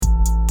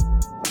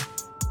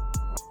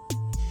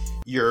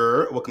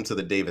Welcome to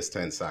the Davis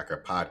 10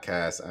 Soccer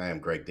Podcast. I am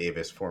Greg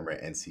Davis, former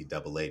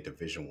NCAA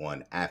Division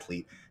One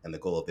athlete, and the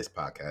goal of this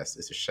podcast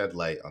is to shed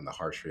light on the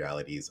harsh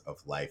realities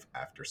of life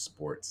after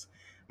sports.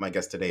 My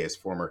guest today is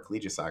former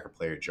collegiate soccer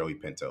player Joey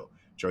Pinto.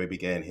 Joey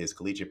began his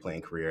collegiate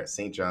playing career at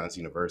St. John's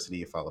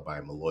University, followed by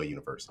Molloy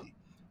University.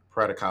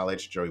 Prior to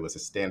college, Joey was a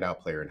standout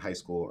player in high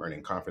school,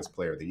 earning Conference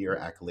Player of the Year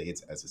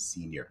accolades as a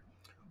senior.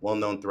 Well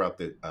known throughout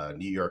the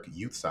New York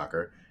youth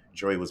soccer,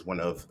 Joey was one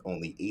of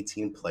only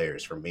 18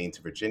 players from Maine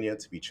to Virginia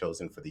to be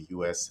chosen for the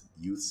U.S.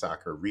 Youth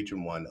Soccer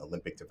Region 1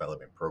 Olympic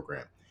Development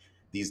Program.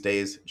 These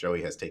days,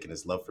 Joey has taken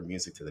his love for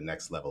music to the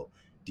next level.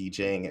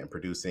 DJing and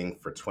producing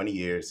for 20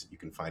 years, you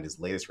can find his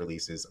latest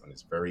releases on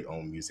his very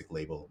own music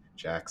label,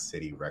 Jack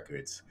City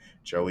Records.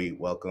 Joey,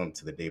 welcome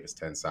to the Davis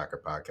 10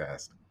 Soccer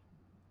Podcast.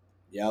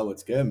 Yo,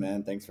 what's good,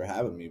 man? Thanks for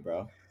having me,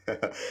 bro.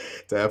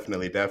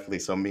 Definitely.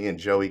 So me and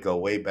Joey go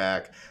way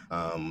back.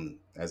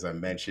 As I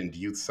mentioned,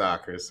 youth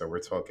soccer. So we're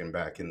talking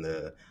back in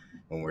the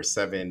when we're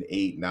 7,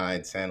 8,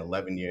 9, 10,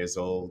 11 years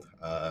old.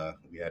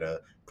 We had a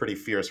pretty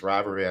fierce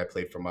rivalry. I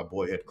played for my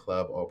boyhood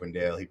club,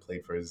 Auburndale. He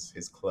played for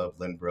his club,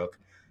 Lynbrook.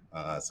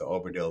 So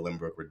Auburndale,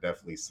 Lynbrook were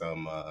definitely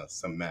some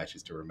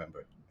matches to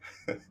remember.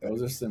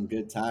 Those are some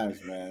good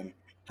times, man.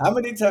 How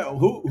many times?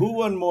 Who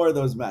won more of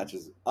those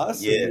matches,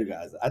 us or Yeah, you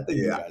guys? I think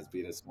you yeah. guys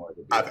beat us more,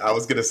 to be I was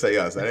honest. gonna say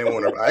us. I didn't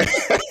want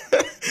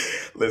to.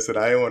 Listen,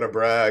 I didn't want to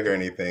brag or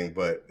anything,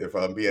 but if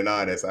I'm being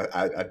honest,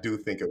 I do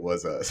think it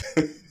was us.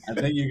 I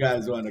think you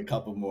guys won a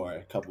couple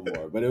more,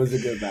 but it was a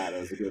good battle.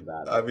 It was a good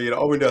I battle. mean,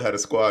 Auburndale had a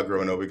squad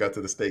growing up. We got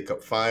to the state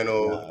cup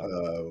final.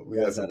 No, We you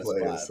had guys some had a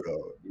players. squad.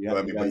 So, I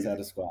You mean, but guys had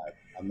a squad.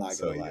 I'm not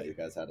so gonna lie, yeah. you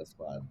guys had a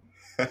squad.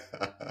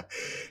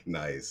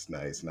 Nice,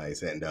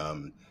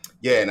 and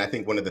yeah, and I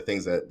think one of the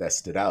things that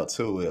stood out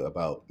too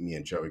about me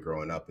and Joey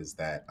growing up is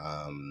that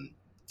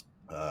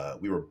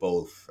we were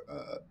both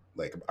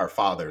like our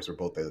fathers were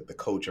both the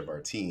coach of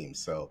our team,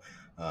 so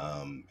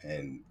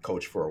and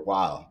coach for a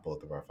while,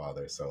 both of our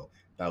fathers. So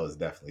that was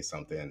definitely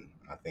something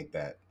I think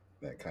that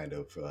kind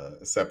of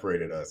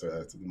separated us.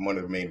 That's one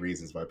of the main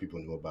reasons why people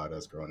knew about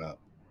us growing up.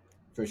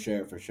 For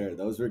sure, for sure.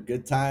 Those were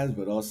good times,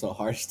 but also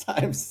harsh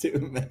times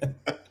too, man.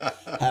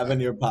 Having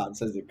your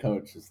pops as a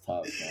coach is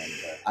tough, man.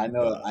 But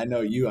No. I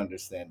know you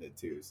understand it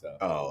too. So,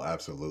 Oh,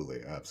 absolutely.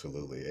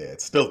 Yeah,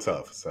 it's still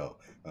tough. So,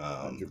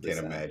 100%.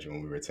 can't imagine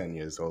when we were 10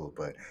 years old.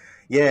 But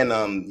yeah,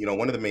 and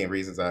one of the main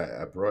reasons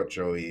I brought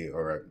Joey,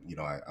 or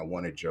I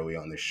wanted Joey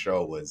on the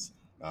show was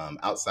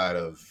outside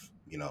of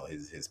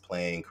his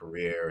playing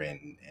career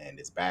and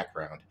his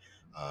background.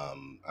 I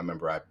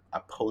remember I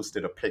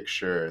posted a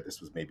picture. This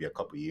was maybe a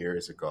couple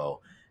years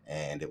ago,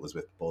 and it was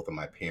with both of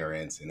my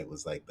parents, and it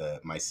was like the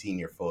my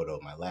senior photo,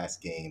 my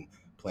last game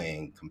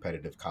playing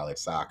competitive college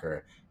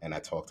soccer, and I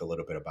talked a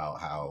little bit about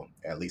how,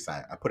 at least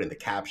I put in the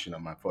caption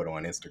of my photo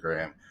on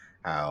Instagram,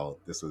 how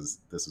this was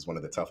one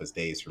of the toughest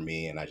days for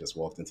me, and I just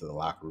walked into the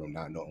locker room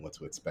not knowing what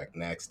to expect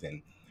next,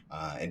 and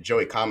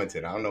Joey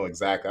commented. I don't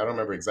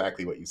remember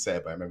exactly what you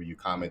said, but I remember you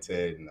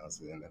commented, and I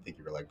think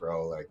you were like,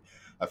 "Bro, like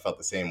I felt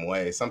the same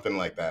way," something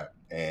like that,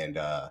 and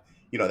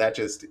that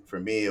just for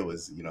me it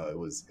was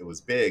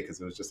big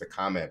because it was just a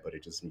comment, but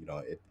it just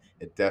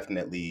it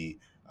definitely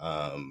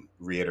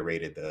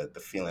reiterated the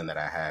feeling that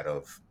I had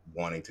of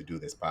wanting to do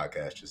this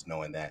podcast, just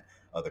knowing that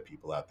other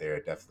people out there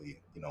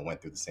definitely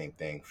went through the same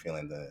thing,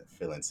 feeling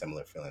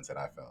similar feelings that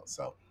I felt.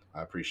 So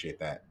I appreciate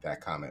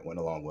that comment. Went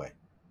a long way.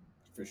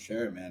 For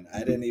sure, man. I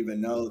didn't even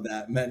know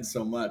that meant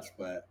so much,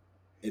 but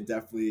it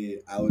definitely,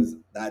 I was,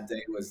 that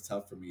day was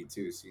tough for me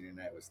too. Senior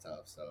night was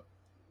tough. So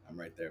I'm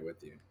right there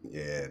with you.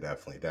 Yeah,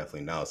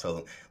 definitely. No,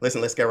 so listen,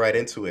 let's get right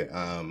into it.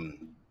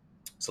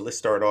 So let's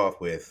start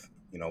off with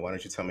why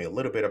don't you tell me a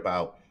little bit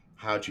about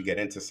how'd you get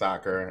into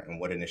soccer and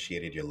what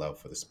initiated your love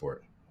for the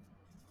sport?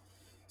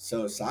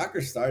 So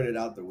soccer started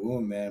out the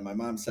womb, man. My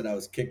mom said I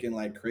was kicking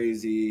like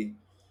crazy.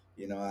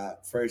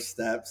 At first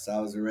steps,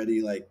 I was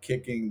already like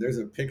kicking. There's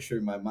a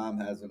picture my mom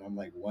has when I'm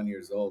like 1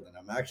 years old, and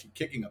I'm actually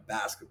kicking a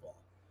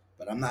basketball,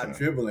 but I'm not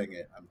dribbling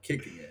it. I'm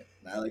kicking it,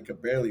 and I like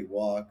could barely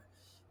walk.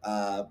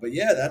 But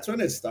yeah, that's when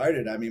it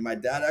started. I mean, my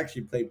dad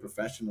actually played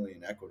professionally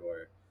in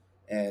Ecuador,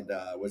 and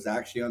was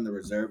actually on the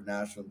reserve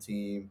national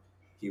team.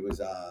 He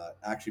was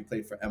actually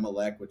played for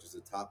Emelec, which is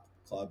a top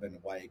club in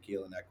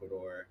Guayaquil in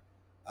Ecuador.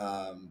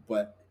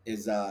 But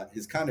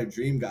his kind of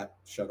dream got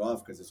shut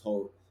off because his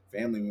whole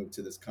family moved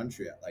to this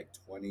country at like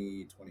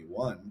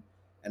 2021,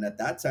 and at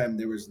that time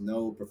there was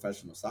no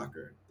professional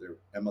soccer. There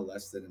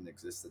MLS didn't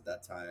exist at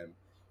that time.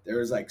 There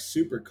was like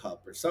Super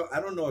Cup or so, I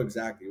don't know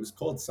exactly. It was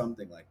called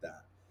something like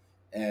that.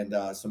 And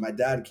so my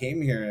dad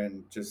came here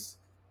and just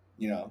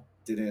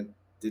didn't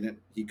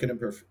he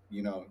couldn't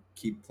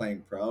keep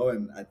playing pro.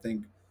 And I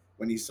think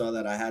when he saw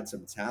that I had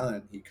some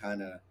talent, he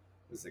kind of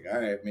was like,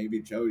 all right,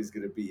 maybe Joey's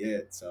gonna be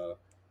it. So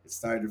it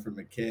started from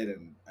a kid,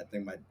 and I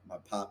think my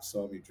pop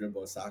saw me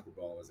dribble a soccer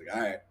ball and was like, all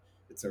right,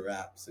 it's a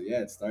wrap. So yeah,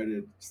 it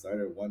started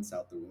once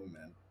out the womb,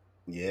 man.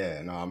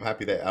 Yeah, no, I'm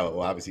happy that.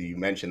 Well, obviously, you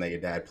mentioned that your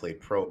dad played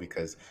pro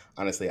because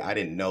honestly, I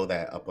didn't know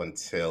that up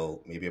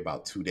until maybe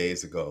about 2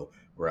 days ago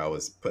where I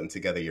was putting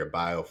together your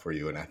bio for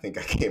you, and I think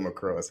I came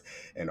across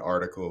an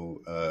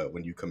article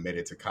when you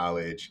committed to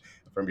college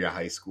from your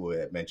high school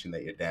that mentioned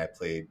that your dad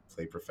played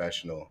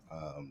professional.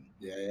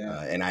 Yeah,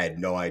 yeah. And I had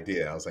no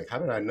idea. I was like, how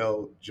did I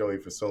know Joey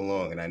for so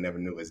long? And I never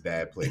knew his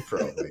dad played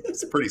pro. Like,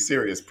 it's a pretty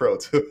serious pro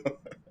too.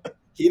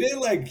 He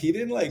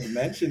didn't like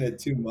mention it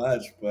too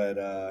much,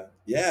 but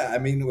yeah, I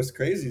mean, it was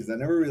crazy is I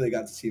never really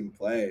got to see him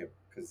play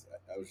because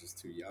I was just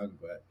too young.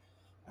 But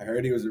I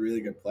heard he was a really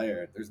good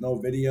player. There's no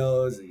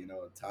videos, and,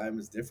 time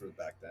is different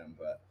back then,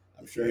 but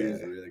I'm sure he was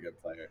Yeah, a really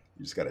good player.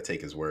 you just got to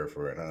take his word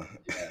for it,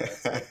 Yeah,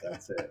 that's huh? it.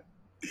 That's it.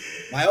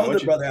 My And older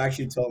once you, brother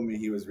actually told me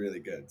he was really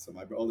good, so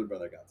my older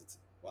brother got to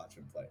watch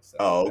him play. So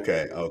oh, I heard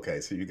okay, he was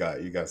okay. So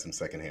you got some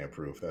secondhand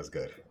proof. That's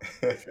good.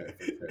 for sure,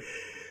 for sure.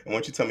 And why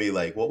don't you tell me,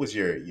 like, what was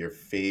your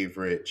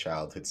favorite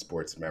childhood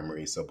sports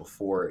memory? So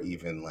before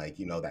even, like,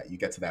 that you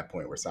get to that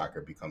point where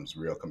soccer becomes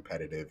real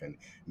competitive and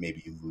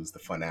maybe you lose the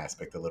fun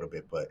aspect a little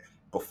bit, but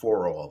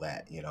before all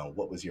that,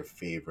 what was your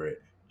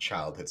favorite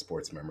childhood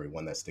sports memory?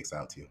 One that sticks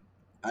out to you?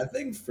 I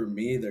think for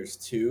me, there's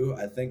two.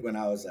 I think when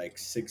I was like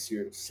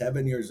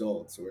 7 years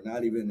old, so we're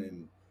not even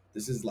in.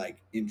 This is like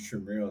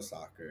intramural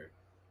soccer,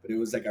 but it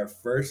was like our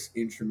first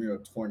intramural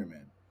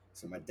tournament.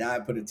 So my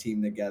dad put a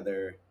team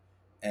together,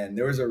 and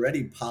there was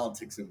already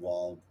politics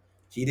involved.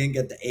 He didn't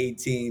get the A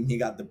team; he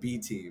got the B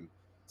team.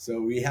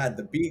 So we had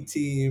the B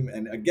team,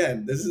 and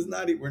again, this is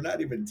not. We're not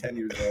even 10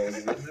 years old.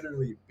 We're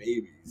literally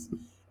babies,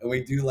 and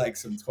we do like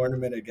some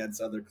tournament against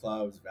other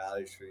clubs,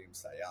 Valley Stream,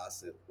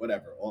 Syosset,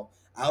 whatever. All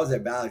I was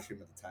at Valley Stream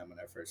at the time when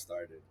I first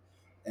started,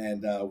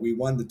 and we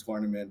won the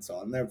tournament. So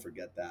I'll never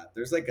forget that.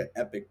 There's like an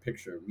epic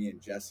picture of me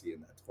and Jesse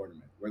in that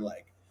tournament. We're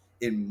like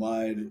in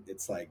mud.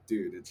 It's like,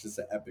 dude, it's just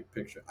an epic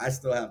picture. I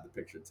still have the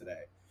picture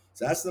today.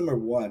 So that's number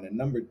one. And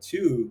number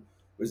two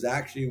was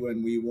actually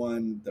when we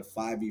won the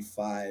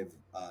 5v5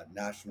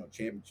 national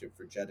championship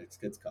for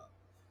Jetix Kids Cup.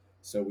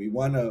 So we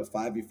won a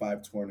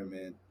 5v5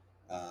 tournament.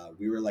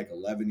 We were like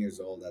 11 years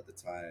old at the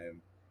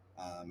time.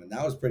 And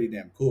that was pretty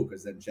damn cool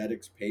because then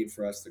Jetix paid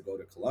for us to go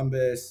to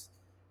Columbus.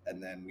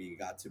 And then we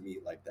got to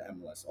meet like the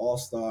MLS All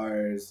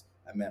Stars.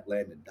 I met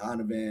Landon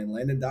Donovan.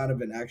 Landon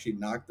Donovan actually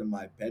knocked on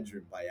my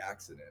bedroom by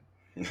accident.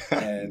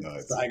 And so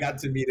Nuts. I got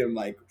to meet him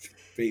like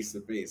face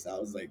to face. I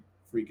was like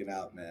freaking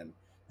out, man.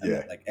 I Yeah.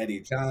 met like Eddie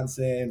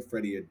Johnson,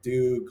 Freddie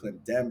Adu,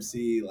 Clint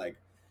Dempsey, like,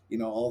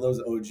 all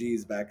those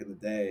OGs back in the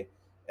day.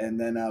 And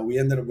then we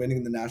ended up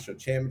winning the national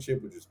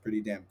championship, which was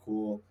pretty damn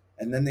cool.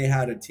 And then they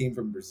had a team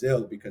from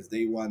Brazil because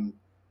they won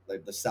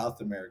like the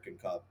South American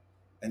Cup.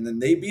 And then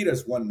they beat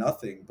us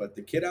 1-0. But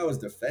the kid I was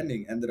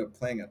defending ended up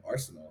playing at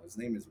Arsenal. His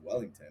name is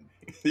Wellington.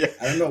 Yeah.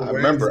 I don't know I where he's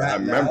remember I at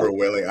remember now.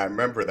 Willie. I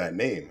remember that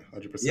name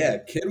 100%. Yeah,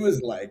 kid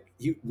was like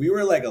we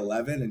were like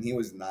 11 and he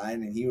was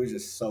 9 and he was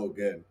just so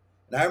good.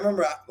 And I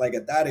remember like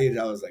at that age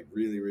I was like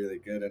really really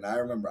good and I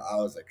remember I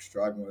was like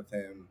struggling with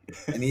him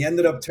and he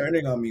ended up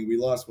turning on me. We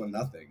lost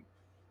 1-0.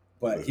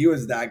 But he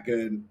was that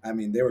good. I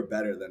mean, they were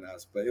better than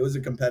us, but it was a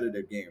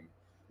competitive game.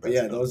 But That's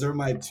yeah, dope. those are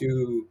my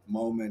two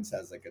moments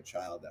as like a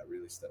child that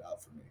really stood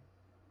out for me.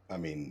 I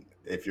mean,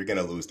 if you're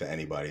gonna lose to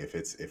anybody, if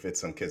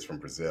it's some kids from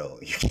Brazil,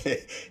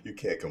 you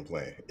can't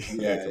complain. You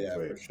can't Yeah, yeah,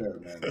 complain. for sure,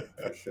 man.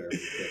 For sure. You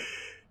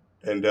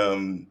can't.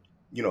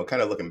 And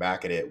kind of looking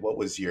back at it, what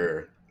would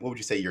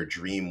you say your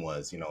dream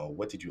was?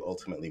 What did you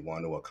ultimately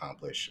want to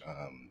accomplish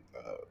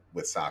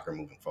with soccer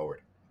moving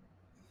forward?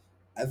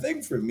 I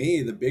think for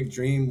me, the big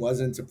dream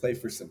wasn't to play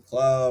for some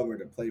club or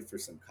to play for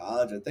some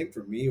college. I think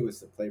for me, it was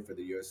to play for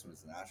the U.S.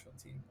 Women's National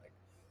Team. Like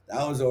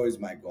that was always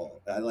my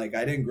goal. I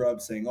didn't grow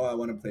up saying, "Oh, I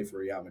want to play for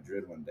Real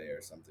Madrid one day"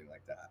 or something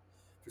like that.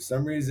 For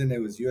some reason,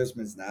 it was U.S.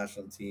 Men's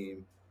National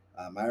Team.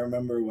 I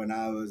remember when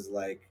I was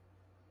like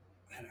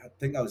I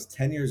think I was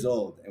 10 years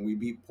old and we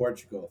beat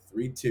Portugal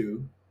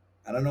 3-2.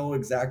 I don't know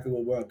exactly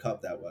what World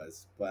Cup that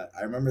was, but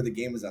I remember the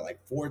game was at like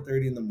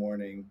 4:30 in the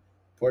morning.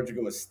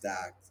 Portugal was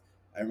stacked.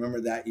 I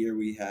remember that year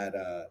we had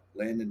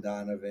Landon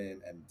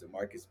Donovan and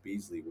DeMarcus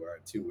Beasley were our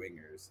two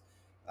wingers.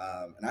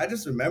 And I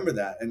just remember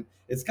that. And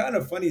it's kind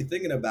of funny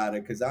thinking about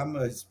it because I'm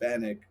a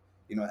Hispanic,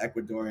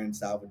 Ecuadorian,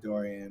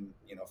 Salvadorian,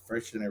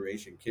 first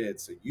generation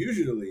kid. So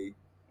usually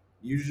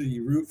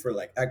you root for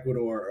like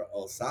Ecuador or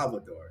El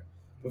Salvador.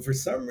 But for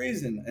some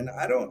reason, and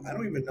I don't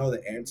even know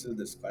the answer to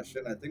this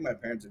question. I think my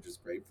parents are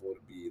just grateful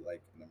to be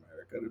like in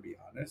America, to be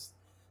honest.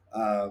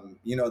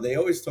 They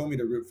always told me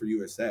to root for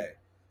USA.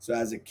 So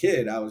as a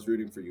kid, I was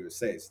rooting for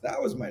USA. So that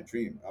was my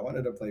dream. I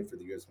wanted to play for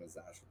the U.S. Men's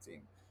National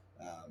Team.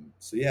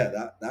 So yeah,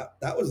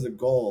 that was the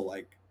goal,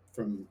 like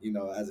from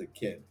as a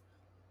kid.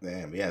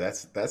 Damn, yeah,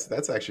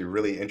 that's actually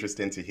really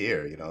interesting to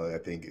hear. I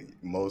think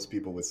most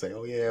people would say,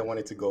 "Oh yeah, I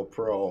wanted to go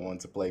pro, I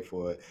wanted to play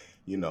for,"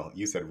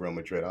 you said Real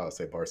Madrid, I'll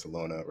say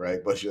Barcelona, right?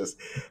 But just,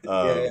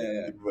 Yeah, yeah,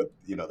 yeah. but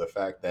the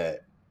fact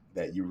that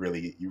you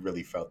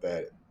really felt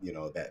that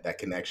that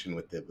connection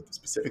with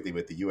specifically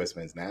with the U.S.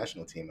 men's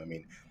national team. I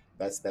mean,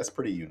 That's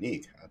pretty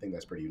unique. I think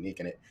that's pretty unique,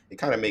 and it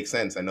kind of makes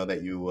sense. I know that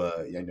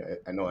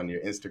I know on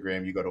your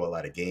Instagram you go to a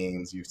lot of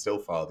games. You still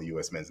follow the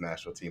U.S. men's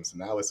national team, so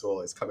now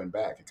it's coming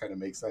back. It kind of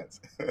makes sense.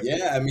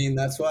 Yeah, I mean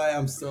that's why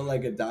I'm still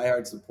like a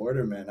diehard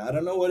supporter, man. I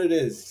don't know what it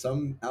is.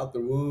 Some out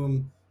the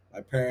womb,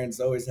 my parents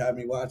always had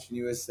me watching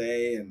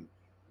USA, and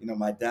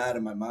my dad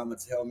and my mom would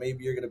say, "Oh,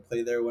 maybe you're gonna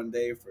play there one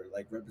day for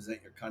like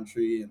represent your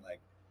country." And like,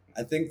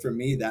 I think for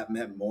me that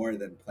meant more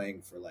than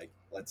playing for like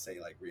let's say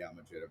like Real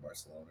Madrid or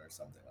Barcelona or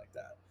something like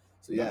that.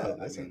 So yeah, No,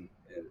 I listen, mean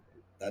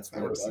that's I,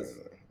 what it res- was.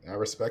 I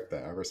respect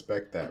that. I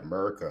respect that.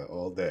 America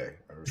all day.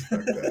 I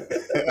respect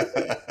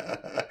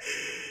that.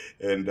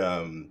 And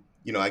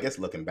I guess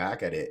looking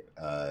back at it,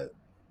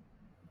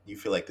 you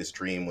feel like this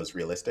dream was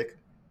realistic?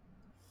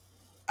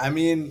 I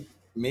mean,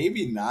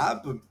 maybe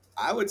not, but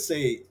I would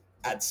say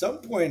at some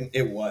point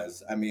it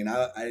was. I mean,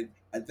 I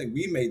think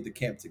we made the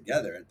camp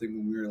together. I think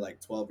when we were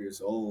like 12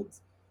 years old,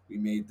 we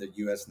made the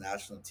U.S.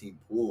 national team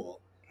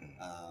pool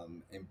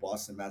in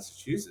Boston,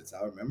 Massachusetts.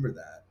 I remember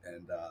that,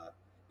 and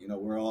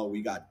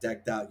we got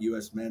decked out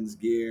U.S. men's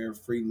gear,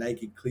 free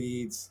Nike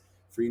cleats,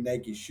 free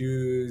Nike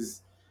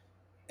shoes,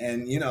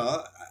 and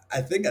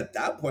I think at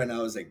that point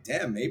I was like,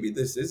 damn, maybe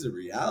this is a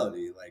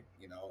reality. Like,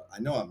 I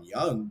know I'm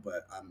young,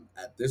 but I'm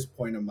at this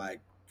point of my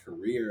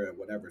career at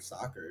whatever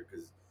soccer,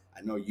 because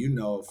I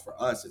know,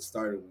 for us it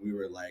started when we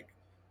were like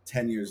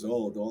 10 years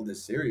old, all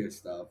this serious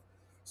stuff.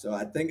 So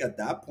I think at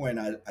that point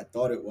I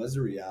thought it was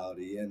a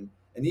reality, and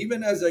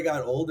even as I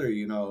got older,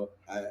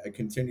 I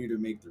continued to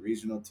make the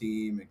regional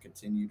team and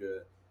continue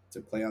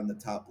to play on the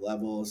top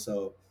level.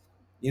 So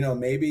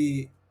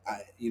maybe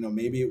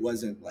it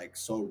wasn't like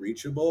so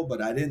reachable,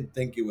 but I didn't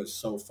think it was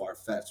so far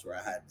fetched where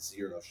I had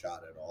zero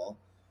shot at all.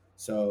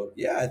 So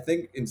yeah, I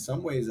think in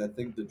some ways, I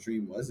think the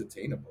dream was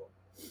attainable.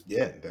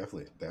 Yeah,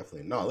 definitely,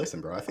 definitely. No,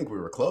 listen, bro. I think we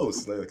were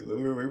close. Like,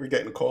 we were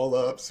getting call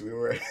ups. We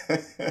were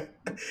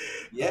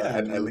Yeah, I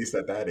at mean, least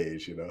at that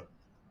age.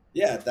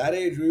 yeah, at that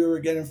age, we were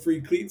getting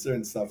free cleats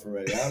and stuff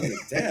already. I was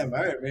like, damn,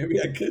 all right,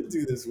 maybe I could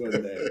do this one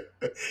day.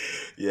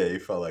 Yeah, you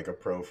felt like a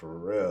pro for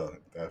real.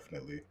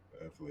 Definitely,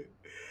 definitely.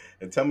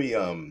 And tell me,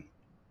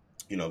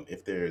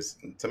 if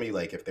tell me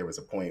like if there was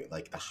a point,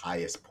 like the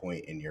highest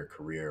point in your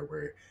career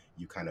where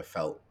you kind of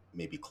felt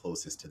maybe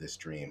closest to this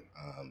dream.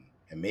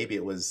 And maybe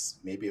it was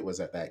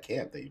at that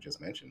camp that you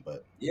just mentioned,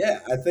 but Yeah,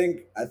 I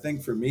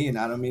think for me, and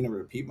I don't mean to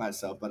repeat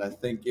myself, but I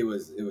think it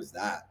was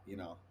that,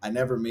 I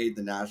never made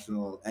the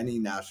national any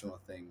national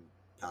thing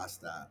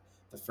past that.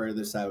 The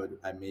furthest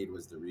I made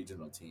was the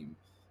regional team.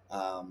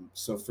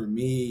 So for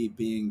me,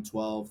 being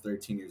 12,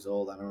 13 years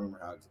old, I don't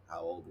remember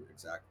how old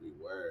exactly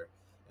we were,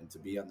 and to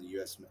be on the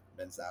U.S.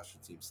 men's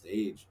national team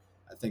stage,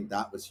 I think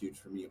that was huge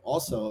for me.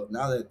 Also,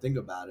 now that I think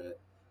about it,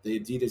 the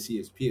Adidas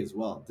ESP as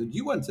well. Did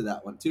you went to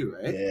that one too,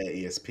 right?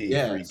 yeah, ESP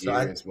Yeah. free So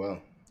gear as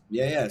well.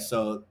 yeah.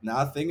 So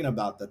now thinking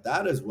about that,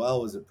 that as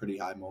well was a pretty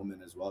high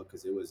moment as well,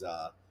 because it was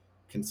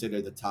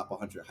considered the top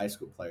 100 high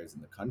school players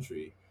in the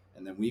country,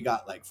 and then we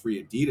got like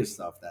free Adidas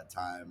stuff that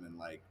time, and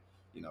like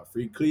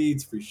free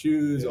cleats, free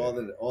shoes, Yeah.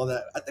 all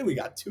that. I think we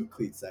got two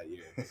cleats that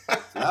year, so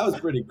that was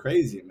pretty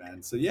crazy,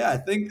 man. So yeah, I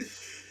think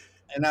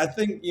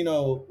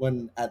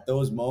when at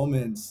those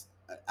moments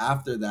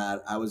after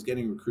that, I was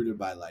getting recruited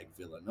by like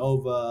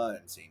Villanova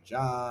and St.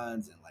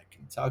 John's and like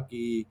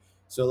Kentucky,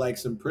 so like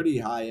some pretty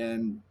high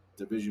end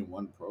Division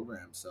 1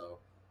 programs. So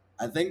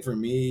I think for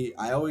me,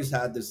 I always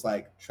had this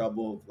like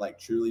trouble of like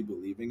truly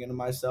believing in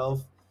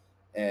myself,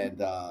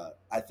 and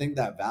I think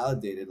that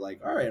validated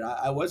like, all right,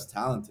 I was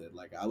talented,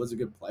 like I was a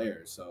good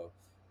player. So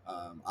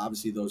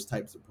obviously those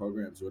types of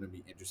programs wouldn't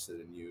be interested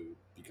in you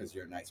because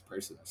you're a nice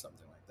person or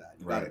something like that.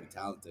 You got to Right. be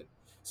talented.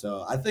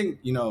 So I think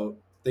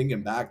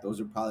thinking back,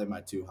 those are probably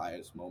my two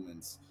highest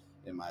moments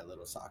in my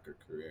little soccer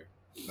career.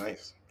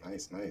 Nice,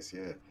 nice, nice.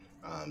 Yeah.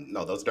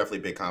 No, those are definitely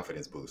big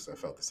confidence boosts. I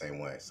felt the same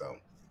way. So,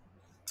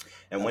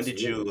 and when did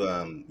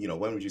Absolutely.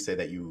 when would you say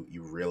that you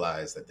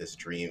realized that this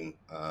dream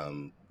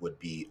would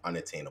be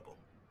unattainable?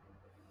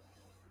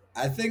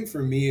 I think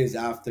for me is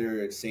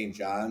after St.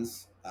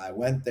 John's. I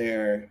went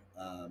there.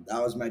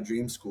 That was my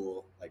dream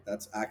school. Like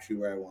that's actually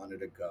where I wanted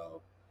to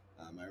go.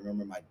 I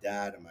remember my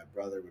dad and my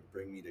brother would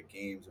bring me to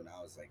games when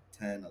I was like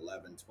 10,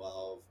 11,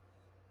 12.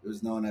 It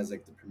was known as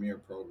like the premier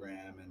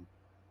program. And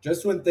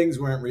just when things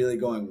weren't really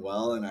going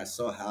well and I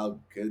saw how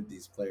good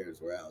these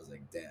players were, I was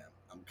like, damn,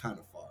 I'm kind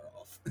of far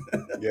off.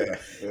 Yeah,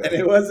 And yeah,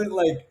 it wasn't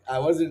like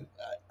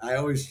I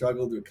always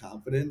struggled with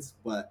confidence,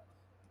 but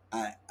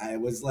I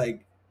was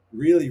like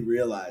really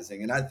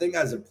realizing, and I think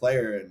as a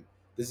player, and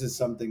this is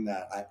something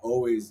that it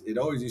always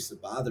used to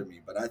bother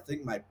me, but I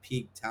think my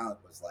peak talent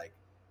was like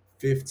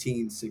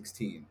 15,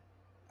 16.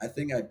 I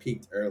think I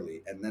peaked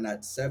early, and then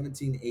at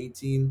 17,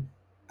 18,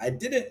 I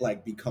didn't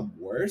like become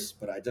worse,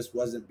 but I just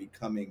wasn't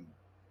becoming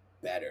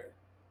better.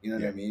 You know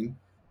what I yeah, mean?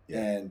 yeah,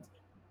 And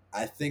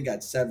I think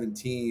at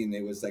 17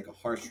 it was like a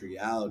harsh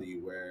reality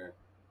where,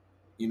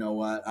 you know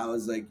what, I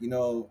was like,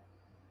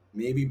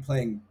 maybe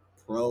playing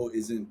pro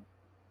isn't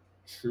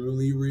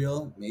truly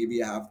real.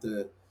 Maybe I have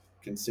to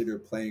consider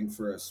playing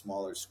for a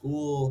smaller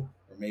school,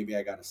 or maybe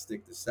I got to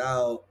stick this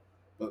out.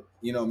 but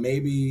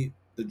maybe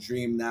the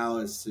dream now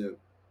is to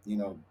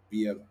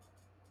be a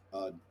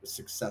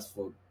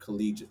successful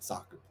collegiate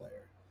soccer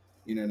player.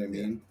 You know what I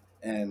Yeah. mean?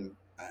 And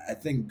I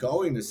think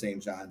going to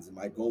St. John's, and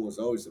my goal was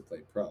always to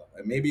play pro.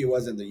 And maybe it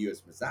wasn't the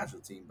U.S. men's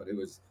national team, but it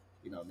was,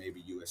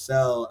 maybe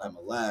USL,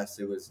 MLS.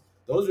 It was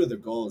those were the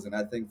goals. And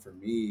I think for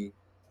me,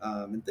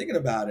 and thinking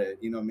about it,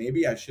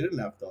 maybe I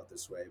shouldn't have thought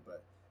this way,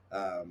 but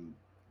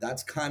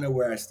that's kind of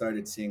where I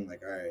started seeing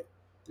like, all right,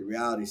 the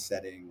reality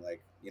setting,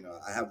 like,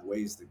 I have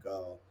ways to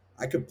go.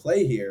 I could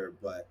play here,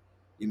 but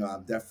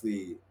I'm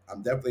definitely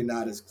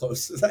not as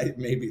close as I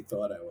maybe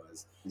thought I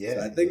was. So I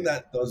Yeah. think Yeah.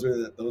 that those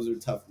are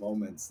tough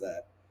moments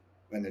that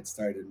when it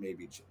started,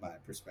 maybe my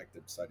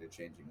perspective started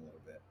changing a little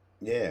bit.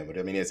 Yeah, but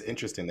I mean, it's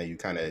interesting that you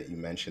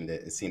mentioned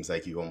it. It seems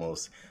like you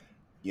almost,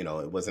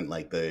 it wasn't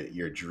like the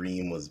your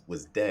dream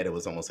was dead. It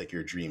was almost like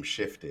your dream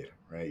shifted,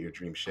 right? Your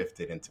dream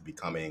shifted into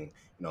becoming,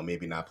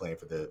 maybe not playing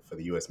for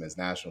the U.S. men's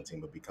national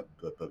team,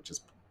 but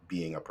just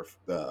being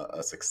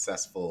a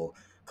successful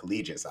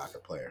collegiate soccer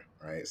player,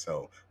 right?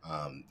 So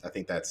I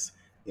think that's,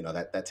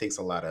 that takes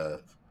a lot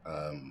of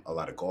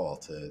gall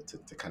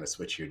to kind of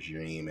switch your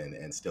dream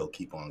and still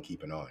keep on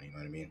keeping on. You know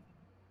what I mean?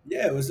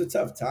 Yeah, it was a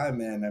tough time,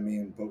 man. I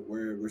mean, but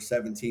we're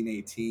 17,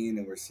 18,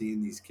 and we're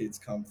seeing these kids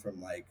come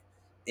from like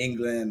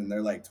England, and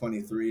they're like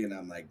 23, and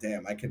I'm like,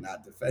 damn, I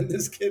cannot defend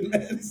this kid,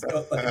 man.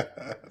 So like,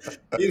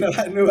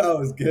 I knew I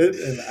was good,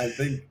 and I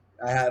think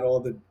I had all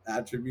the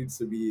attributes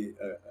to be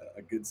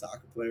a good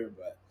soccer player.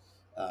 But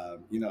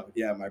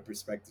yeah, my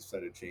perspective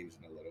started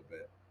changing a little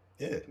bit.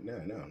 Yeah,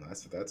 no,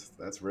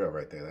 that's real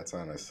right there. That's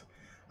honest.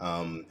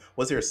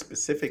 Was there a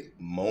specific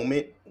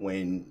moment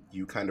when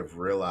you kind of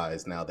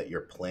realized now that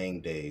your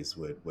playing days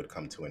would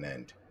come to an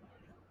end?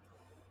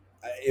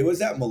 It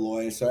was at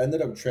Molloy, so I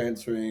ended up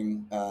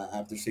transferring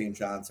after St.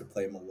 John's to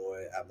play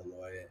Molloy,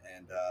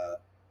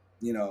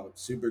 and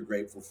super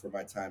grateful for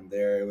my time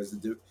there. It was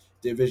a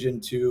Division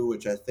Two,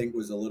 which I think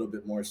was a little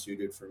bit more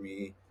suited for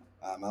me.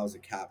 I was a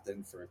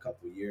captain for a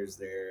couple of years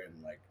there,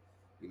 and like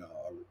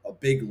a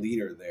big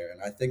leader there.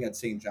 And I think at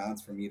St.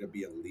 John's for me to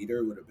be a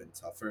leader would have been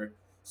tougher.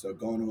 So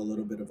going to a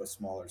little bit of a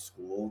smaller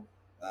school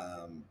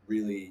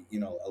really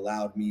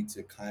allowed me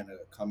to kind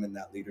of come in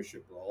that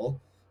leadership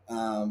role.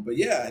 But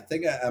yeah, I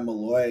think at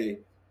Malloy,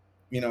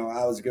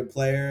 I was a good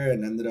player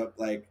and ended up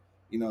like,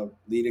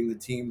 leading the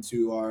team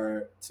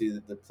to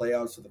the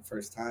playoffs for the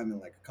first time in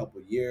like a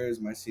couple of years,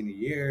 my senior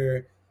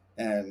year,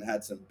 and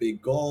had some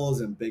big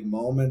goals and big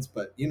moments.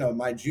 But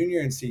my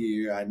junior and senior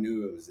year, I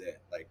knew it was it.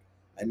 Like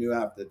I knew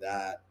after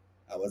that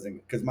I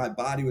wasn't because my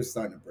body was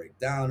starting to break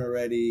down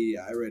already.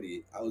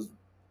 I was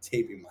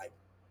taping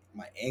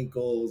my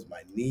ankles,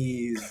 my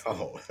knees.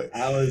 Oh,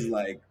 I was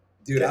like,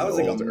 dude, I getting was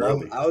like a old mum.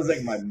 early. I was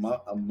like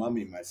a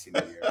mummy my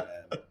senior year,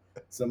 man.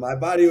 So my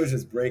body was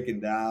just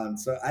breaking down.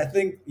 So I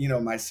think,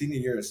 my senior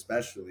year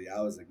especially,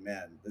 I was like,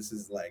 man, this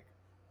is like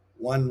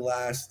one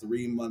last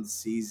 3 month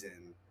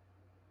season,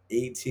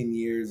 18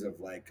 years of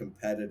like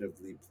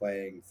competitively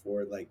playing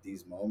for like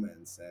these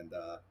moments. And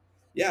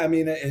yeah, I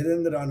mean, it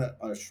ended on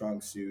a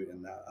strong suit,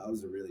 and that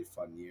was a really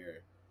fun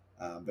year.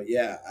 But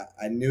yeah,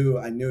 I knew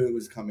it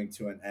was coming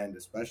to an end,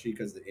 especially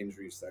because the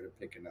injuries started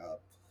picking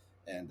up.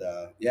 And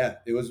yeah,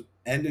 it was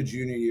end of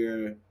junior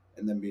year,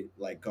 and then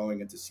like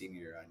going into senior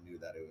year, I knew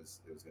that it was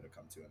going to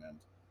come to an end.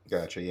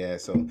 Gotcha. Yeah.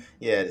 So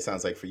yeah, it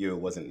sounds like for you, it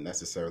wasn't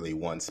necessarily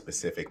one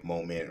specific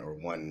moment or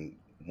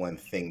one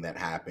thing that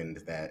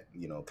happened that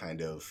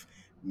kind of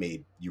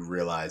made you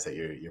realize that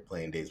your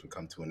playing days would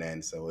come to an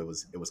end. So it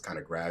was kind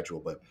of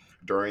gradual. But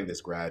during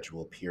this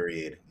gradual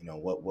period,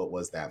 what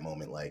was that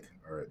moment like,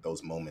 or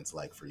those moments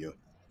like for you?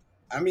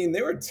 I mean,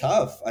 they were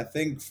tough. I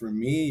think for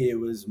me, it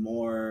was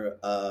more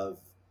of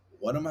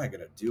what am I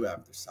gonna do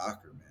after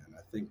soccer, man?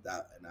 I think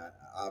that, and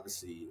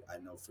obviously I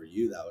know for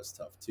you that was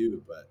tough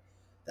too. But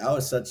that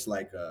was such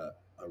like a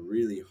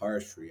really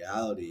harsh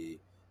reality,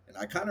 and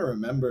I kind of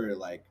remember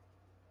like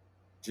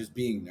just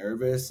being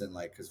nervous and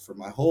like because for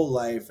my whole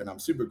life, and I'm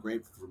super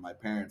grateful for my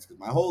parents because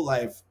my whole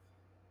life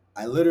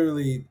I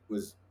literally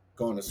was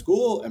going to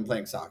school and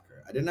playing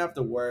soccer. I didn't have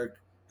to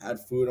work. I had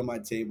food on my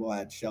table. I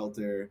had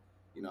shelter.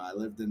 I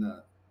lived in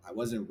a. I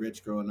wasn't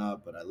rich growing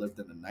up, but I lived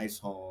in a nice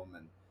home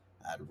and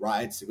I had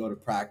rides to go to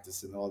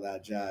practice and all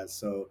that jazz.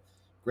 So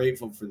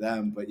grateful for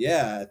them. But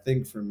yeah, I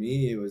think for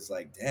me it was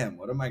like, damn,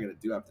 what am I gonna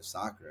do after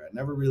soccer? I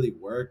never really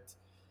worked,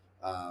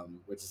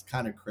 which is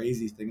kind of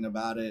crazy thinking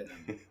about it.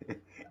 And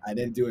I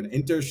didn't do an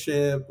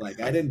internship. Like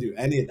I didn't do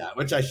any of that,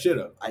 which I should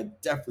have. I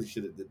definitely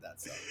should have did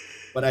that stuff,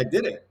 but I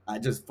didn't. I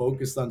just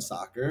focused on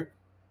soccer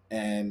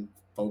and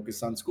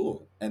focused on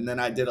school, and then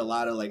I did a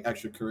lot of like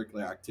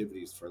extracurricular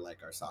activities for like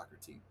our soccer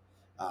team.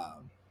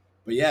 Um,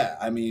 but yeah,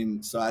 I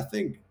mean, so I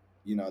think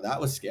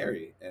that was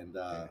scary,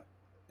 Yeah.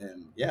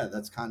 and yeah,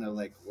 that's kind of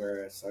like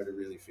where I started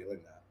really feeling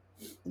that.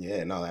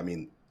 Yeah, no, I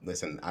mean,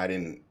 listen, I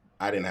didn't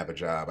have a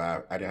job.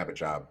 I didn't have a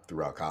job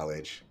throughout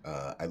college.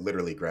 I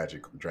literally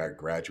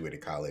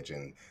graduated college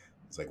in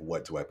It's like,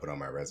 what do I put on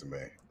my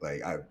resume?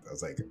 Like, I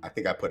was like, I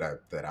think I put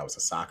out that I was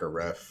a soccer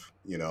ref.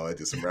 I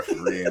did some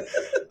refereeing.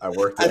 I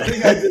worked I at.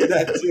 think I did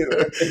that too.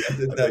 I think I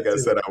did I think that I too.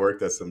 said I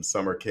worked at some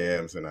summer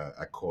camps, and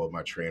I called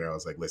my trainer. I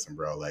was like, listen,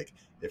 bro, like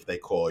if they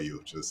call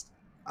you, just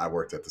I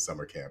worked at the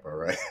summer camp, all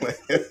right.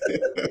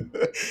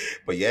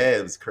 But yeah,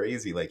 it was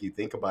crazy. Like you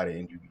think about it,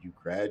 and you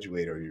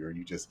graduate, or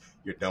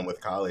you're done with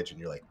college, and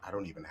you're like, I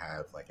don't even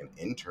have like an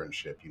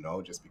internship,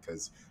 just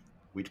because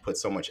we put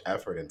so much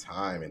effort and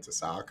time into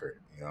soccer.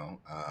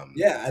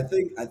 Yeah,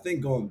 I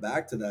think going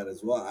back to that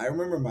as well. I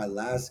remember my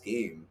last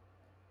game.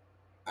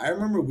 I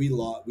remember we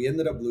lost. We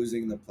ended up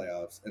losing in the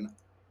playoffs, and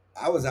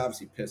I was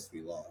obviously pissed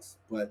we lost.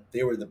 But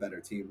they were the better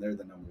team. They're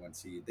the number one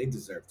seed. They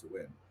deserve to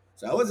win.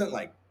 So I wasn't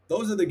like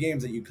those are the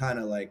games that you kind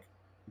of like.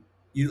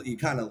 You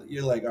kind of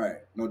you're like, all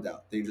right, no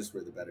doubt, they just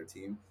were the better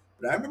team.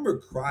 But I remember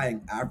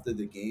crying after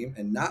the game,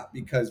 and not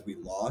because we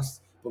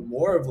lost, but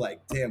more of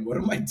like, damn, what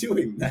am I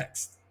doing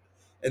next?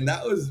 And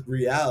that was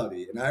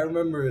reality. And I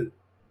remember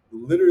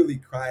literally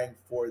crying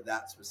for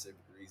that specific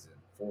reason,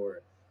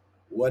 for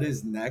what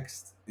is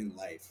next in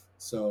life.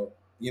 So,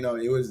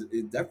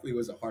 it definitely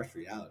was a harsh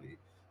reality.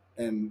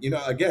 And,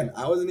 again,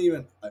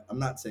 I'm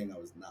not saying I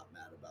was not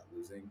mad about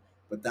losing,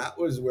 but that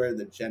was where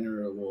the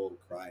general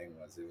crying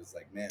was. It was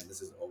like, man,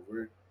 this is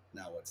over.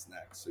 Now what's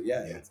next? So,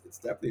 yeah, Yeah. it's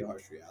definitely a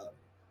harsh reality.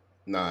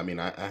 No, I mean,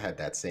 I had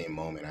that same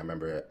moment. I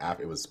remember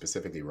after it was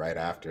specifically right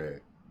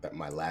after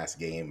my last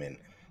game, and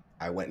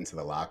I went into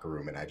the locker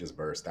room and I just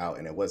burst out.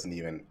 And it wasn't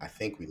even, I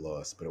think we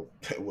lost, but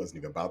it wasn't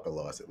even about the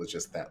loss. It was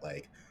just that,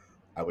 like,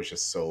 I was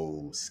just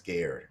so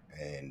scared.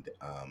 And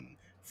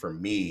for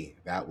me,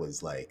 that was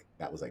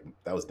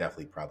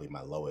definitely probably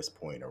my lowest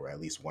point, or at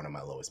least one of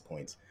my lowest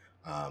points.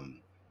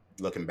 Um,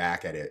 Looking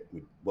back at it,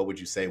 what would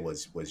you say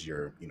was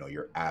your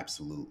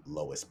absolute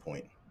lowest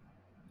point?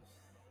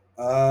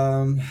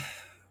 Um,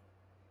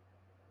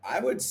 I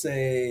would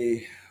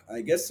say,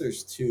 I guess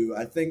there's two.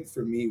 I think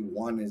for me,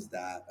 one is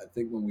that I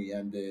think when we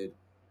ended,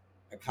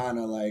 I kind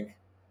of like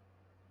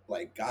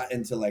got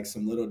into like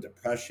some little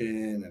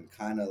depression and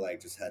kind of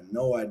like just had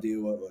no idea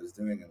what I was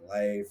doing in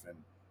life and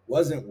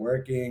wasn't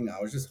working.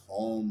 I was just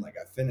home. Like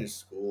I finished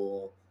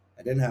school.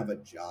 I didn't have a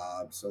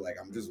job. So like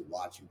I'm just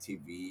watching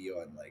TV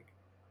and like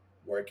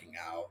working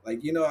out.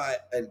 Like,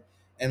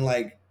 and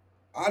like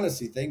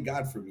honestly, thank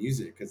God for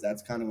music because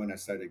that's kind of when I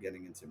started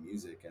getting into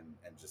music and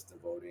just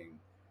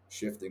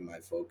shifting my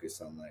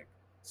focus on like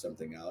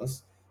something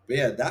else. But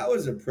yeah, that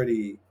was a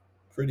pretty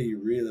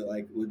really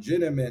like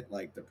legitimate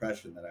like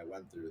depression that I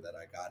went through that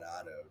I got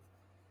out of.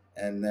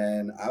 And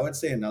then I would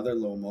say another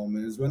low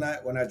moment is when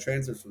I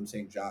transferred from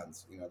St.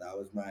 John's. That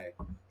was my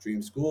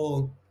dream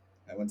school.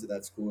 I went to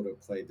that school to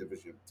play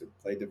Division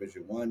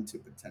 1 to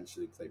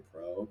potentially play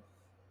pro.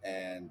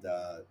 And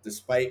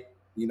despite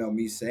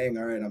me saying,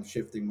 all right, I'm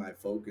shifting my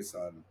focus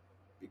on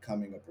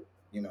becoming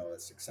a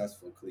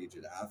successful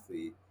collegiate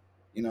athlete.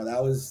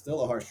 That was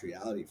still a harsh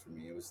reality for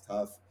me. It was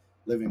tough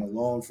living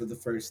alone for the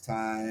first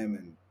time,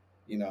 and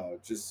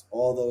just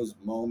all those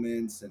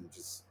moments, and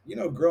just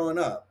growing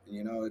up.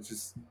 It's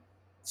just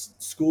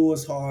school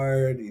was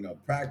hard.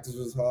 Practice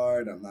was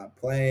hard. I'm not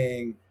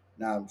playing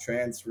now. I'm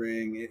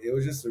transferring. It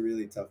was just a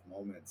really tough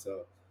moment.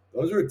 So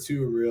those were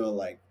two real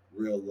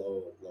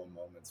low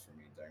moments for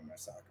me during my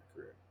soccer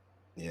career.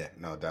 Yeah,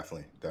 no,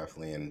 definitely,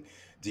 definitely. And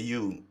do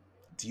you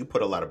do you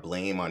put a lot of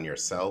blame on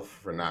yourself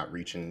for not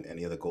reaching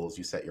any of the goals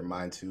you set your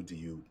mind to? Do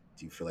you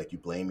feel like you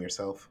blame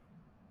yourself?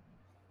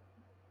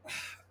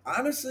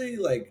 Honestly,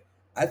 like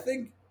I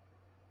think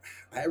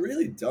I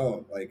really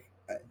don't.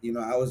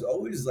 I was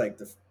always like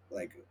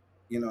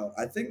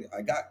I think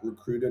I got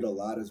recruited a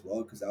lot as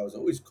well because I was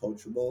always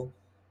coachable.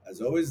 I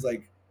was always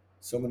like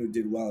someone who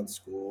did well in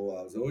school.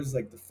 I was always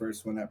like the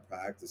first one at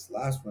practice,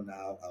 last one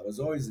out. I was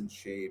always in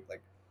shape.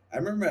 Like I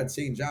remember at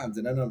St. John's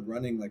and ended up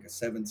running like a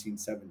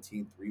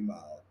 17-17 3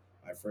 mile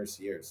my first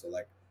year. So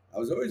like I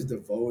was always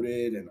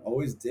devoted and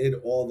always did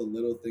all the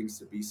little things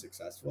to be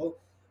successful.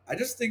 I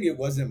just think it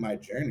wasn't my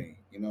journey.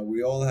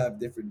 We all have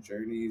different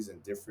journeys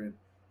and different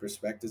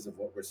perspectives of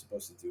what we're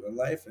supposed to do in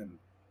life. And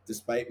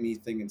despite me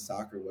thinking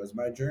soccer was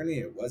my journey,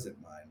 it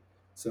wasn't mine.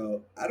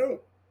 So I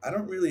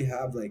don't really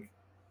have like,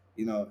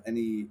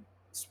 any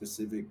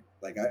specific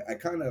like I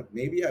kind of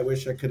maybe I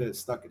wish I could have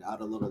stuck it out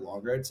a little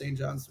longer at St.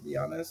 John's to be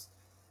honest.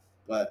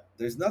 But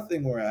there's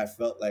nothing where I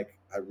felt like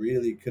I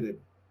really could have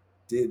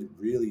did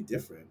really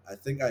different. I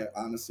think I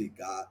honestly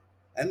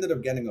ended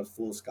up getting a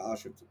full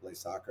scholarship to play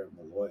soccer at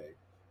Molloy,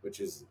 which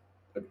is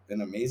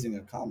an amazing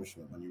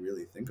accomplishment when you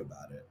really think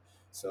about it.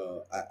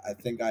 So I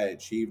think I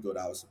achieved what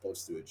I was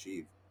supposed to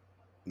achieve.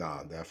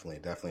 No, definitely,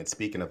 definitely. And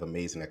speaking of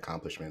amazing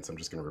accomplishments, I'm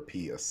just gonna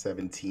repeat a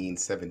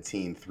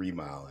 17-17 3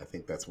 mile. I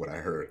think that's what I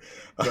heard.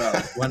 Bro,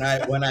 when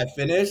I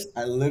finished,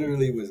 I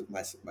literally was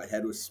my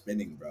head was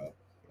spinning, bro.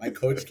 My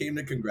coach came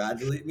to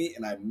congratulate me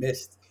and I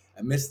missed.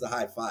 I missed the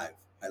high five.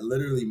 I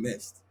literally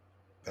missed.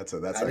 That's I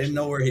didn't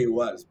know actually where he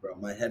was, bro.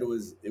 My head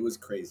was it was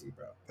crazy,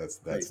 bro. that's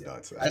Crazy.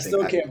 nuts. I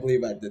still can't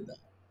believe I did that.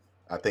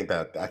 I think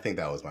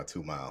that was my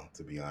 2 mile,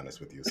 to be honest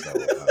with you. So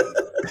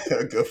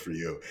good for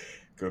you,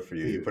 good for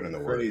you. You put in the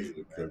work.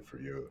 Crazy, man. Good for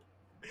you.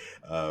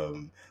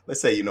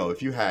 Let's say,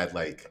 if you had,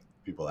 like,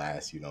 people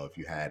ask, if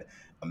you had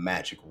a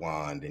magic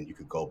wand and you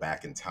could go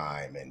back in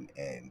time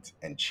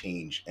and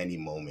change any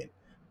moment.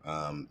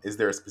 Is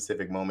there a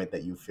specific moment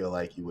that you feel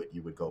like you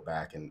would go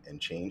back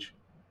and change?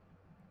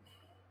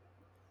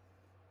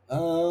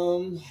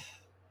 Um,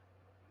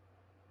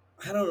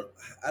 I don't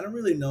I don't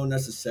really know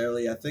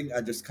necessarily. I think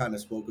I just kind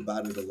of spoke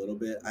about it a little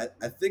bit.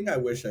 I think I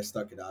wish I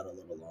stuck it out a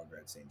little longer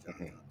at St. John's,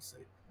 Hmm.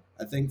 honestly.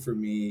 I think for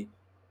me,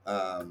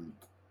 um,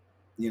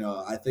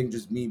 I think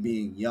just me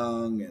being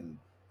young and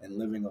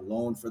living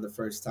alone for the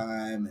first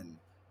time, and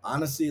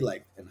honestly,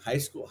 like in high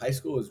school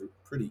was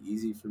pretty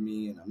easy for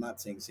me. And I'm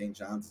not saying St.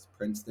 John's is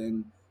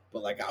Princeton,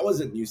 but like I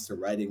wasn't used to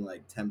writing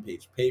like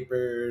 10-page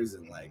papers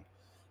and like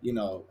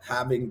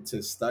having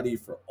to study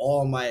for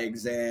all my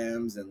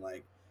exams. And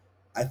like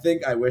I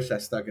think I wish I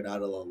stuck it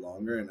out a little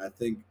longer. And I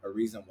think a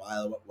reason why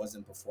I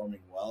wasn't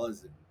performing well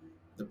is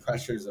the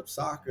pressures of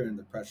soccer and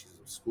the pressures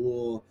of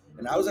school.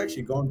 And I was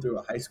actually going through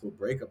a high school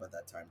breakup at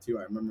that time too.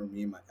 I remember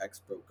me and my ex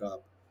broke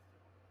up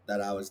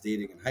that I was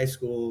dating in high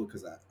school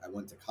because I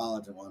went to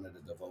college and wanted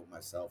to devote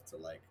myself to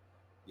like,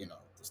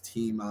 this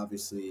team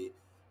obviously.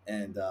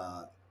 And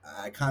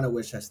I kind of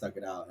wish I stuck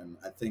it out. And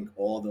I think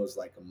all those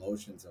like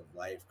emotions of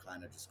life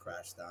kind of just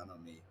crashed down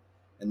on me.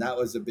 And that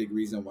was a big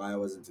reason why I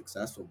wasn't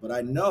successful. But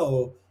I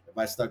know if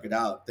I stuck it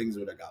out, things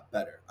would have got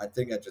better. I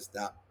think at just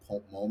that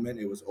moment,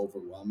 it was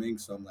overwhelming.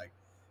 So I'm like,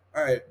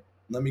 all right,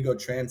 let me go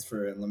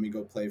transfer and let me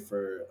go play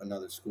for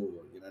another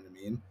school. You know what I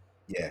mean?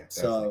 Yeah,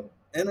 definitely. So,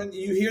 and then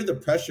you hear the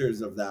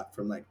pressures of that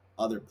from like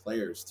other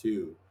players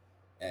too.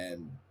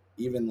 And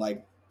even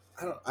like,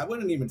 I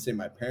wouldn't even say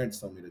my parents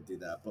told me to do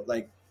that, but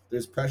like,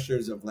 there's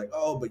pressures of like,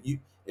 oh, but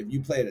if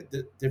you play at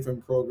a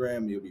different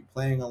program, you'll be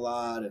playing a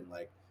lot. And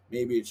like,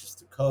 maybe it's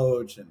just a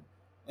coach and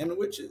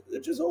which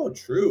is all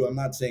true. I'm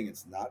not saying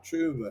it's not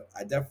true, but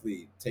I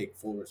definitely take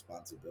full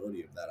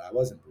responsibility of that. I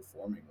wasn't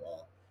performing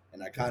well.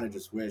 And I Yeah, kind of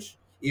just wish,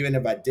 even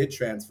if I did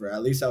transfer,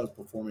 at least I was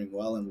performing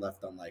well and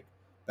left on like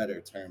better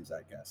terms,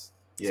 I guess.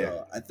 yeah.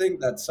 So I think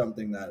that's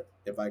something that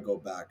if I go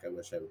back, I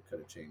wish I could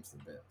have changed a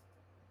bit.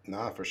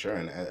 Nah, for sure.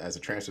 And as a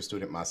transfer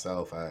student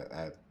myself,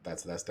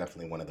 that's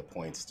definitely one of the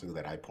points too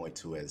that I point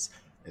to as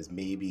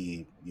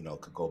maybe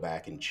could go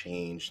back and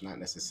change. Not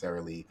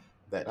necessarily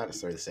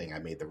saying I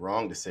made the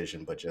wrong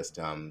decision, but just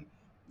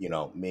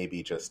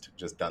maybe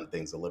just done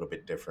things a little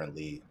bit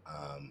differently.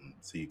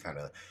 So you kind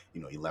of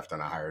you left on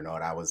a higher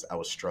note. I was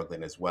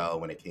struggling as well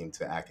when it came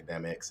to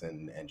academics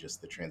and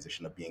just the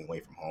transition of being away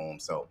from home.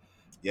 So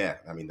yeah,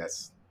 I mean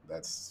that's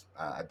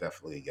I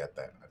definitely get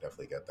that. I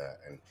definitely get that.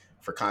 And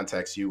for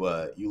context, you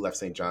left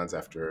St. John's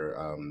after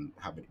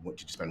how many? What,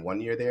 did you spend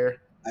 1 year there?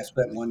 I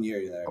spent 1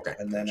 year there Okay,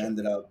 and then gotcha,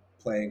 ended up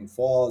playing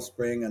fall,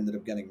 spring, ended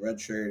up getting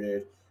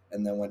redshirted,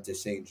 and then went to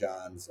St.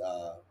 John's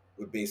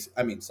with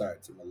I mean, sorry,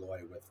 to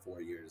Molloy with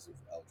 4 years of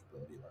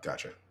eligibility left.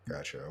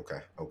 gotcha.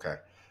 Okay, okay.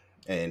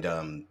 And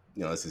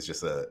this is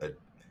just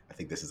I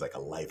think this is like a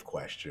life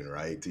question,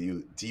 right? Do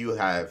you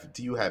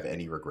have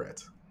any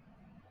regrets?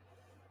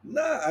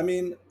 Nah, I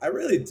mean, I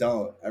really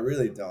don't. I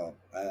really don't.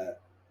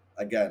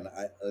 Again,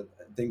 I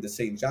think the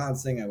St.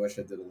 John's thing, I wish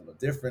I did a little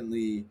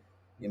differently.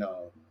 You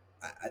know,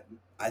 I,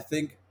 I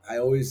think I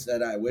always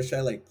said I wish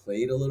I like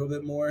played a little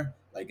bit more,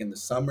 like in the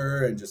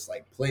summer and just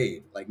like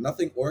played, like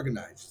nothing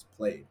organized, just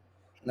played.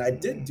 And I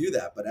did Mm, do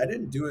that, but I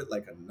didn't do it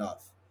like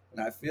enough.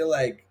 And I feel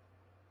like,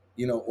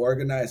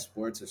 organized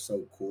sports are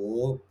so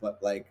cool,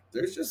 but like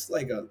there's just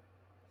like a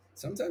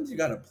sometimes you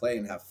got to play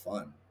and have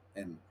fun.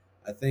 And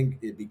I think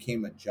it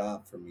became a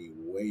job for me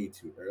way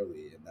too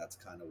early. And that's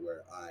kind of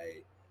where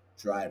I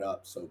dried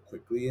up so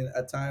quickly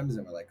at times.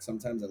 And like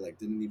sometimes I like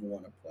didn't even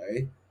want to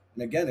play.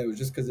 And again, it was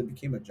just because it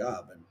became a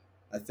job. And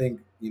I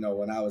think,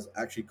 when I was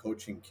actually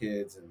coaching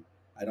kids, and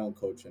I don't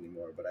coach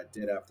anymore, but I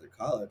did after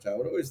college, I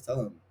would always tell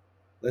them,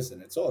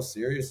 listen, it's all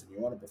serious and you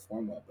want to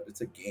perform well, but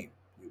it's a game.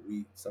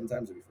 We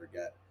sometimes we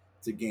forget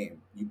it's a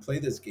game. You play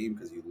this game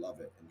because you love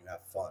it and you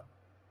have fun.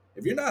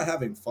 If you're not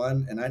having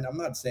fun, and I'm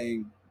not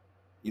saying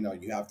you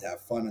have to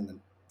have fun in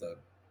the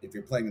if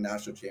you're playing a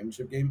national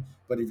championship game,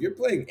 but if you're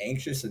playing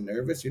anxious and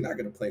nervous, you're not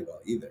going to play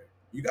well either.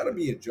 You got to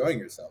be enjoying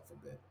yourself a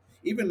bit,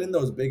 even in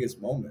those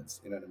biggest moments.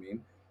 You know what I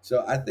mean?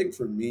 So I think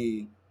for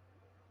me,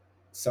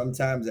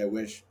 sometimes I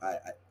wish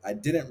I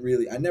didn't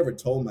really. I never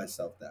told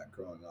myself that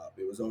growing up.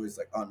 It was always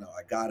like, oh no,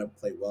 I gotta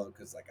play well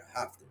because like I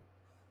have to.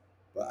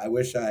 But I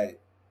wish I,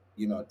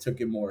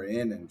 took it more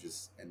in and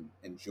just and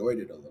enjoyed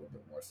it a little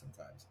bit more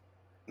sometimes.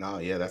 no,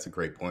 yeah, that's a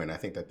great point. I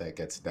think that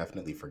gets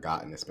definitely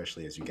forgotten,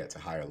 especially as you get to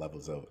higher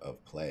levels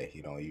of play.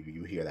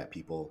 You hear that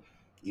people,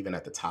 even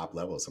at the top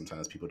level,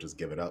 sometimes people just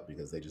give it up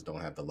because they just don't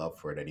have the love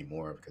for it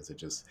anymore because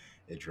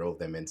it drove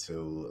them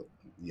into,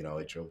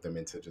 it drove them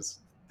into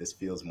just this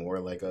feels more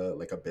like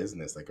a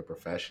business, like a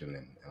profession,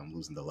 and I'm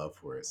losing the love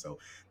for it. So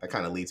that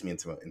kind of leads me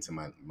into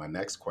my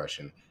next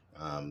question,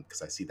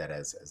 because I see that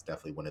as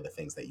definitely one of the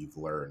things that you've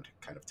learned,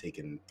 kind of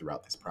taken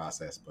throughout this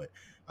process. But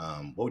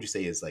what would you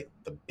say is like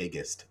the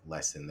biggest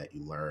lesson that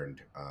you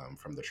learned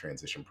from the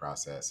transition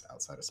process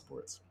outside of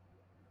sports?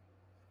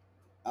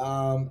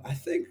 I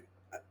think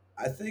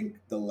I think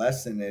the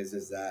lesson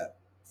is that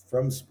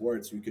from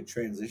sports we could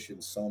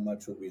transition so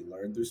much what we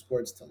learned through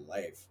sports to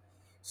life.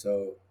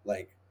 So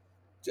like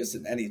just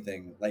in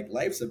anything, like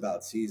life's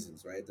about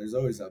seasons, right? There's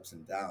always ups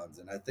and downs,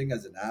 and I think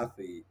as an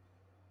athlete,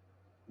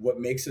 what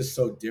makes us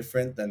so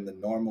different than the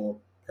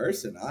normal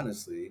person,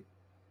 honestly,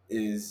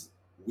 is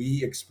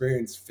we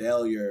experience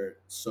failure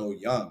so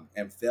young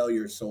and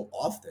failure so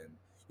often.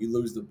 You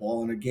lose the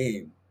ball in a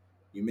game,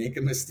 you make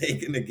a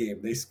mistake in the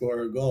game, they score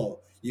a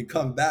goal, you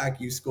come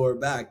back, you score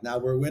back, now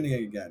we're winning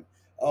again.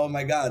 Oh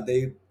my god,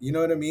 you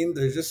know what I mean?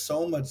 There's just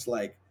so much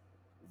like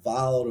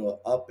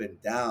volatile up and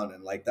down,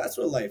 and like that's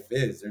what life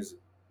is. There's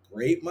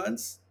great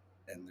months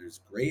and there's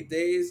great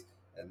days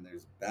and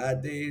there's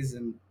bad days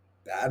and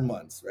bad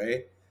months,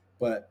 right?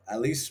 But at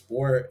least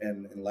sport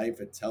and life,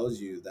 it tells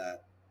you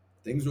that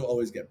things will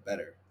always get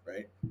better,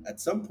 right? At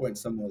some point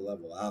some will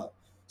level out.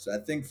 So I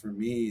think for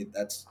me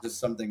that's just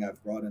something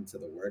I've brought into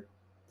the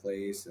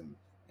workplace and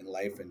in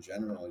life in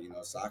general. You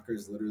know,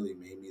 soccer's literally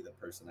made me the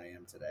person I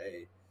am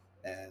today.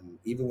 And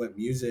even with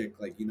music,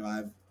 like, you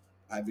know,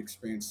 I've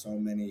experienced so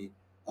many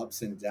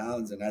ups and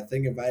downs. And I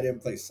think if I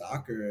didn't play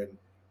soccer and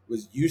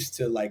was used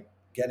to like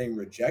getting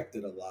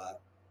rejected a lot,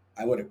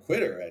 I would have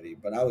quit already.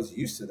 But I was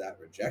used to that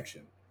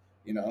rejection,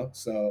 you know?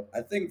 So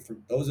I think for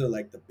those are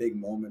like the big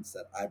moments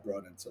that I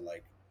brought into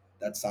like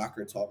that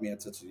soccer taught me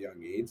at such a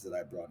young age that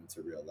I brought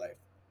into real life.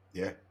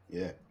 Yeah,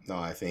 yeah. No,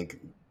 I think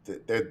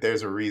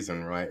there's a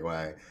reason, right?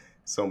 Why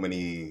so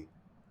many,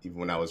 even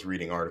when I was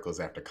reading articles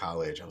after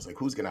college, I was like,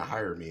 who's going to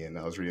hire me? And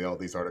I was reading all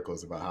these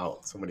articles about how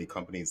so many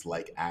companies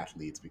like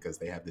athletes because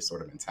they have this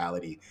sort of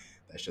mentality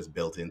that's just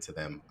built into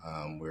them,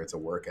 where it's a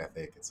work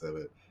ethic, it's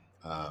a,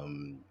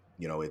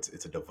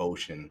 it's a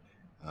devotion,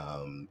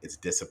 it's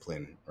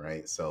discipline,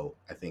 right? So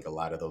I think a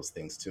lot of those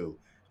things too,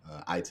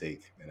 I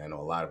take, and I know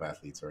a lot of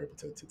athletes are able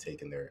to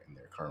take in their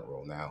current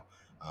role now.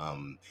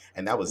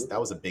 And that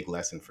was a big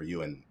lesson for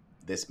you, and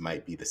this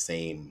might be the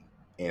same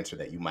answer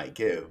that you might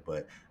give,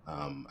 but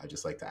I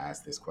just like to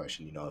ask this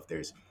question, if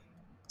there's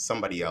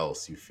somebody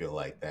else you feel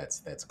like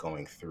that's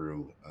going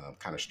through,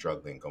 kind of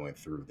struggling going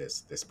through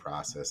this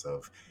process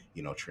of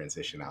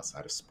transition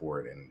outside of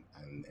sport,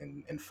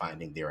 and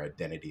finding their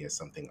identity as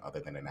something other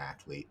than an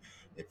athlete.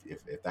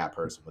 If that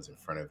person was in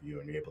front of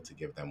you and you're able to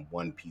give them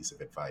one piece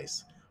of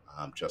advice,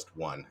 just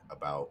one,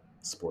 about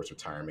sports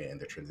retirement and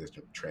the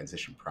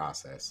transition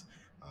process,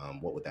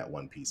 what would that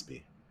one piece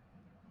be?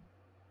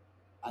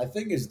 I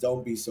think is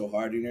don't be so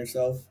hard on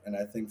yourself. And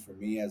I think for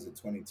me as a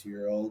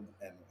 22-year-old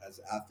and as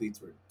athletes,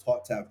 we're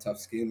taught to have tough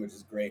skin, which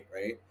is great,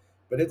 right?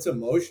 But it's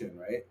emotion,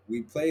 right?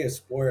 We play a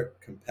sport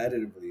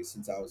competitively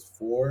since I was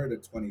 4 to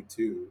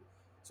 22.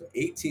 So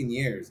 18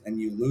 years and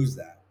you lose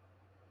that.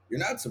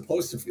 You're not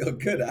supposed to feel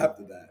good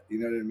after that. You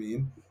know what I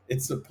mean?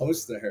 It's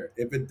supposed to hurt.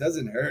 If it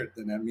doesn't hurt,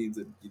 then that means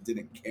that you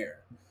didn't care.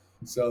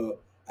 So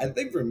I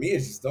think for me,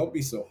 it's just don't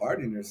be so hard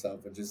on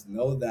yourself and just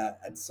know that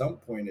at some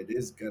point it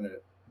is going to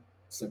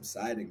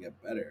subside and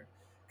get better.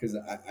 Because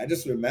I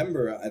just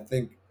remember, I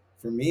think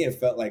for me, it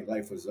felt like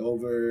life was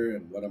over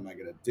and what am I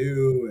going to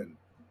do? And,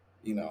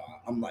 you know,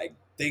 I'm like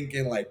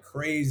thinking like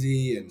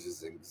crazy and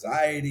just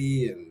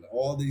anxiety and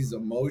all these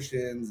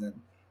emotions.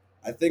 And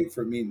I think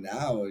for me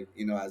now,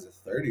 you know, as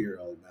a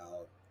 30-year-old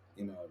now,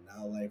 you know,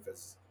 now life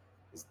is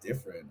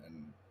different.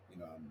 And, you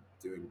know, I'm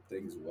doing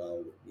things well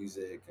with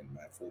music and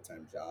my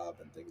full-time job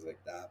and things like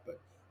that. But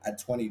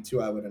at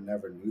 22, I would have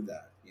never knew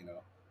that, you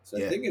know? So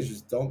the Yeah. thing is,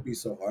 just don't be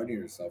so hard on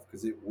yourself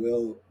because it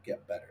will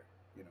get better.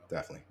 You know.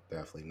 Definitely,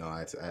 definitely. No,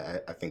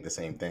 I think the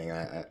same thing.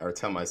 I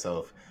tell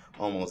myself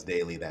almost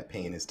daily that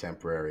pain is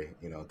temporary,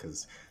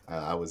 because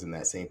I was in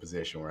that same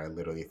position where I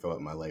literally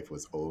thought my life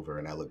was over,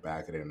 and I look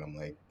back at it and I'm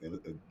like,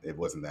 it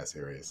wasn't that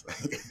serious,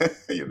 like.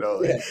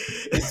 Yeah,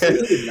 it's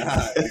really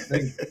not.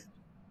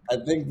 I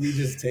think we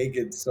just take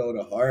it so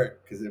to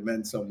heart because it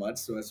meant so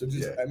much to us. So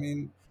just, Yeah, I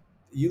mean,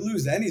 you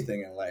lose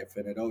anything in life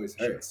and it always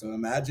sure. hurts. So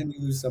imagine you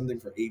lose something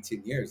for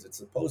 18 years. It's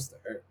supposed to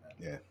hurt, man.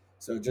 Yeah.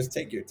 So just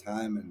take your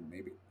time and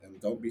maybe and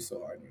don't be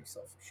so hard on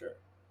yourself for sure.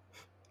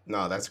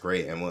 No, that's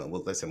great. And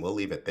we'll listen, we'll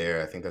leave it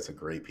there. I think that's a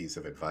great piece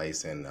of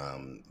advice. And,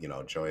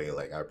 Joy,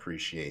 like, I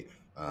appreciate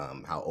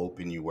how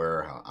open you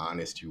were, how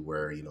honest you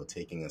were,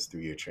 taking us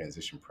through your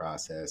transition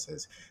process,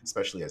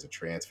 especially as a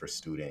transfer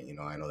student.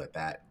 I know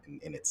that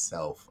in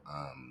itself,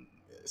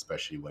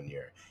 especially when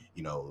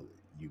you know,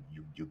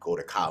 you go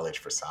to college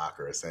for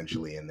soccer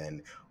essentially, and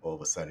then all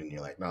of a sudden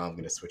you're like, no, I'm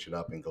going to switch it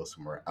up and go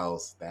somewhere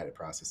else. That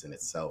process in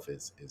itself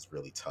is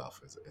really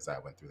tough, as I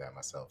went through that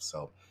myself.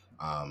 So,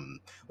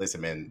 listen,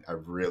 man, I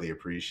really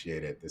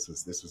appreciate it. This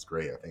was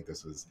great. I think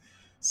this was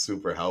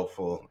super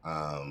helpful.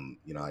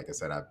 Like I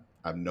said,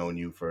 I've known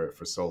you for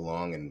so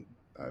long, and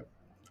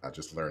I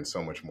just learned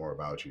so much more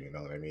about you. You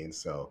know what I mean?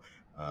 So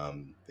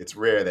It's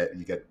rare that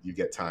you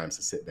get times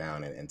to sit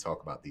down and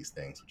talk about these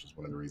things, which is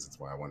one of the reasons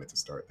why I wanted to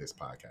start this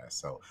podcast.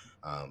 So,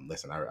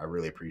 listen, I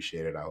really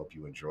appreciate it. I hope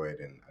you enjoyed,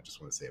 and I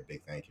just want to say a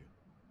big thank you.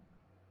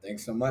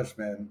 Thanks so much,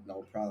 man.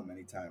 No problem.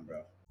 Anytime,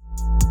 bro.